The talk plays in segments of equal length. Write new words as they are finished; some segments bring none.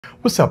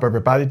What's up,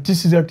 everybody?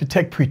 This is Eric the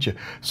Tech Preacher.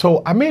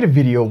 So I made a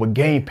video with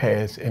Game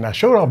Pass and I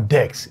showed off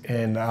decks,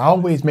 and I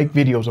always make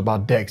videos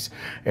about decks.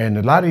 And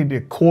a lot of the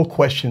core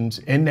questions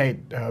in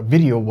that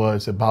video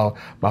was about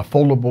my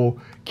foldable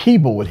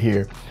keyboard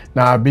here.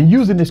 Now I've been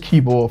using this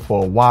keyboard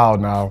for a while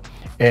now,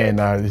 and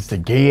it's a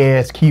gay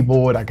ass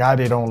keyboard. I got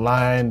it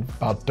online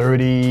about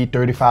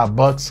 35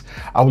 bucks.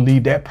 I will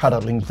leave that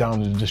product links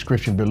down in the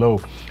description below.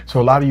 So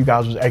a lot of you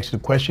guys was asking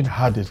the question,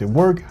 how does it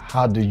work?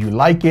 How do you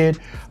like it?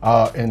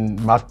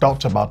 And my thoughts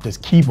about this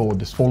keyboard,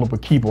 this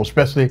foldable keyboard,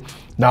 especially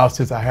now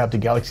since I have the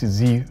Galaxy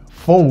Z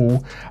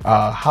Fold,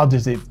 how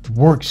does it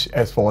work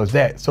as far as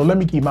that? So let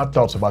me give my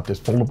thoughts about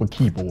this foldable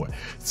keyboard.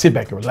 Sit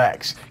back and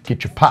relax,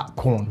 get your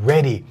popcorn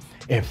ready,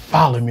 and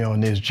follow me on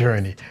this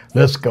journey.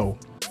 Let's go.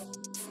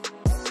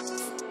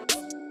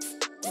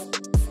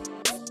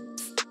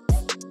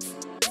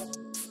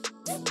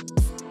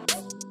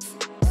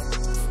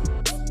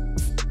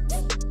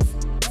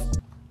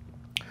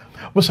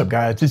 What's up,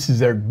 guys? This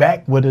is Eric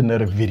back with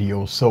another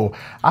video. So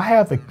I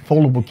have a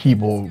foldable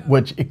keyboard,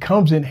 which it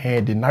comes in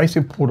handy, nice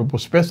and portable,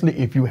 especially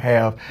if you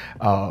have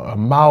a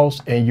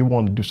mouse and you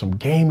want to do some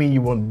gaming,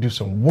 you want to do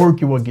some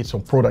work, you want to get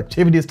some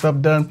productivity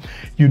stuff done.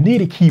 You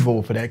need a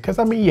keyboard for that. Because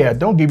I mean, yeah,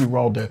 don't get me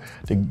wrong,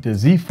 the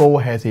Z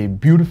Fold has a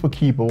beautiful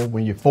keyboard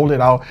when you fold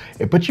it out,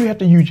 but you have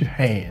to use your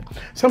hand.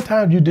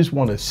 Sometimes you just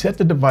want to set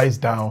the device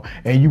down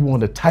and you want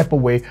to type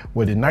away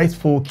with a nice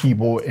full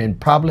keyboard and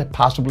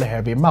possibly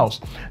have a mouse.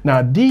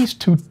 Now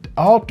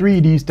all three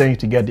of these things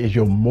together is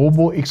your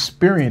mobile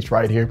experience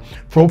right here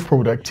for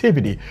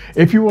productivity.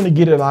 If you want to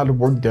get a lot of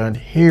work done,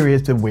 here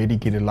is the way to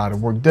get a lot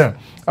of work done.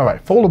 All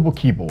right, foldable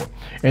keyboard.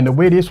 And the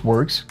way this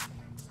works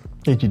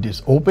is you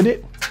just open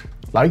it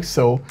like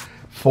so,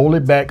 fold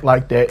it back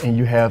like that, and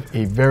you have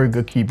a very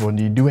good keyboard. And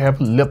you do have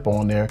a lip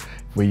on there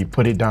where you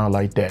put it down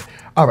like that.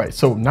 All right,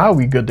 so now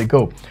we're good to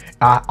go.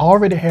 I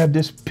already have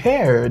this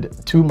paired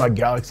to my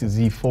Galaxy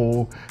Z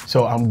Fold,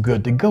 so I'm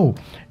good to go.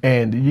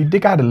 And they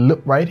got a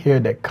lip right here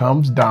that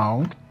comes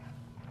down,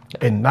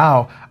 and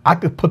now I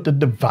could put the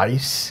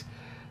device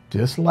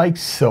just like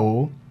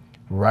so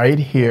right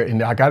here,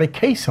 and I got a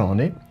case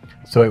on it,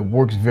 so it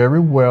works very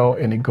well,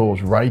 and it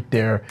goes right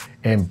there,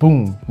 and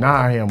boom, now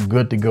I am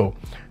good to go.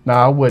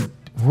 Now I would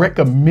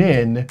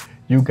recommend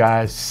you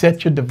guys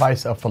set your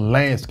device up for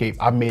landscape.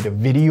 I made a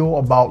video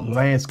about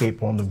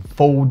landscape on the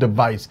Fold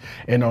device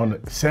and on the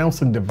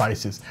Samsung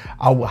devices.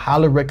 I would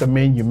highly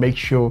recommend you make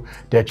sure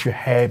that you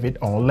have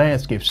it on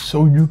landscape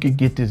so you can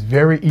get this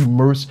very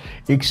immersive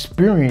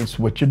experience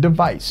with your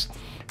device.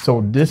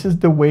 So this is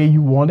the way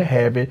you want to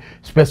have it,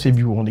 especially if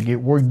you want to get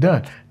work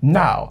done.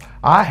 Now,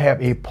 I have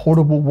a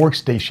portable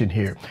workstation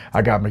here.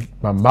 I got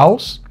my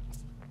mouse,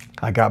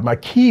 I got my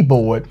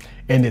keyboard,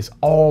 and it's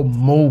all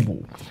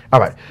mobile. All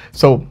right,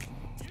 so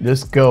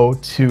let's go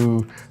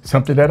to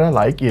something that I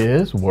like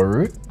is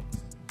Word,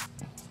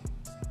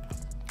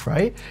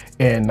 right?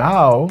 And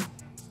now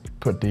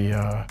put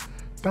the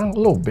down a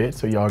little bit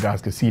so y'all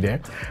guys can see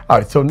that. All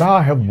right, so now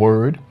I have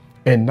Word,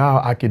 and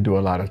now I can do a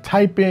lot of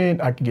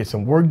typing. I can get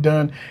some work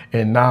done.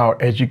 And now,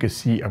 as you can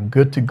see, I'm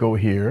good to go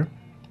here.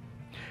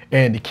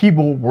 And the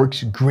keyboard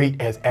works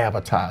great as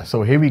advertised.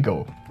 So here we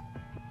go.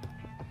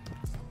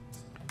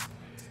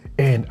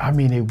 And I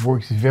mean, it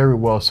works very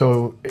well.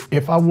 So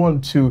if I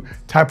want to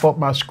type up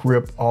my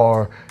script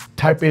or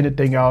type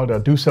anything out or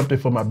do something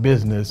for my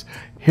business,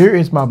 here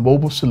is my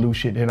mobile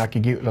solution, and I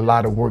can get a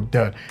lot of work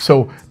done.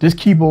 So this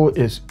keyboard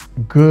is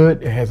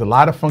good. It has a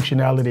lot of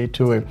functionality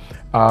to it.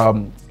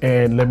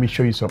 And let me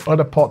show you some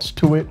other parts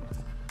to it.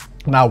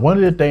 Now,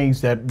 one of the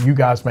things that you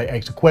guys might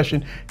ask the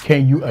question,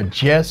 can you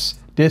adjust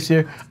this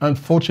here?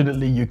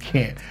 Unfortunately, you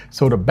can't.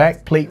 So the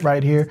back plate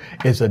right here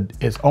is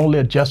only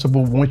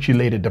adjustable once you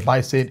lay the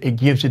device in. It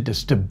gives it the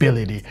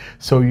stability.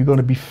 So you're going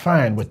to be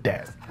fine with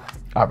that.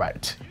 All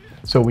right.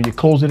 So when you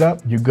close it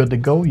up, you're good to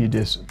go. You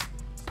just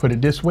put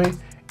it this way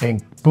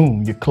and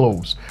boom, you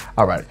close.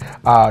 All right.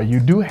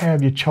 You do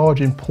have your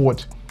charging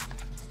port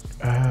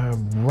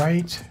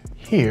right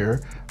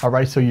here. All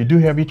right, so you do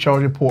have your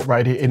charging port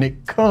right here, and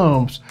it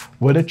comes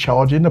with a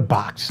charger in the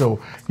box, so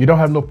you don't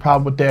have no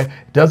problem with that.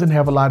 It doesn't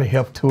have a lot of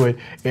heft to it.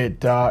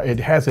 It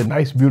has a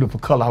nice, beautiful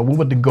color. I went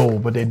with the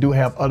gold, but they do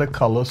have other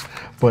colors,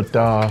 but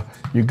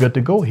you're good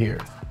to go here.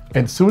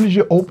 And as soon as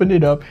you open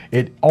it up,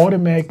 it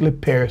automatically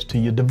pairs to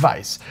your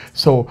device.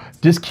 So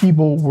this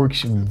keyboard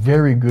works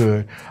very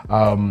good.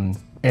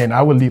 And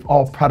I will leave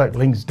all product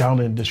links down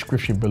in the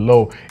description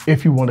below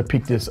if you want to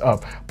pick this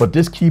up. But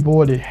this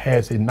keyboard, it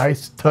has a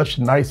nice touch,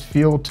 nice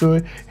feel to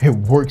it. It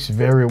works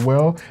very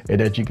well. And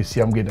as you can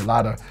see, I'm getting a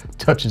lot of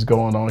touches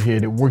going on here.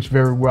 It works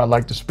very well. I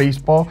like the space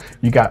bar.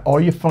 You got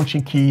all your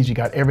function keys. You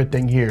got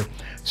everything here.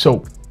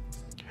 So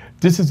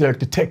this is Eric,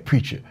 the Tech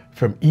Preacher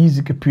from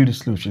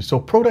AskEazyComputerSolutions. So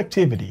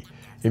productivity,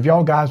 if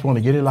y'all guys want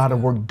to get a lot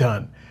of work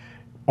done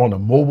on a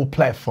mobile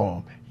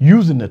platform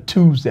using the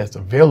tools that's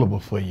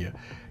available for you,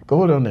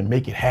 go down and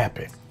make it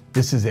happen.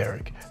 This is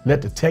Eric.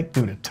 Let the tech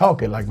do the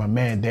talking, like my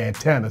man Dan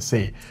Tanner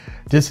said.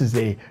 This is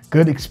a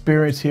good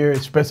experience here,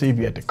 especially if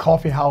you're at the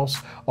coffee house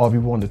or if you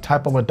want to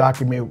type up a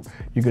document.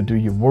 You can do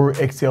your Word,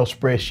 Excel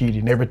spreadsheet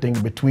and everything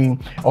in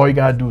between. All you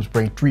gotta do is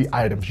bring 3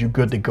 items. You're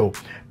good to go.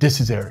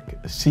 This is Eric.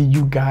 See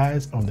you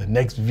guys on the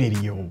next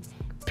video.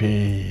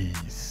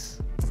 Peace.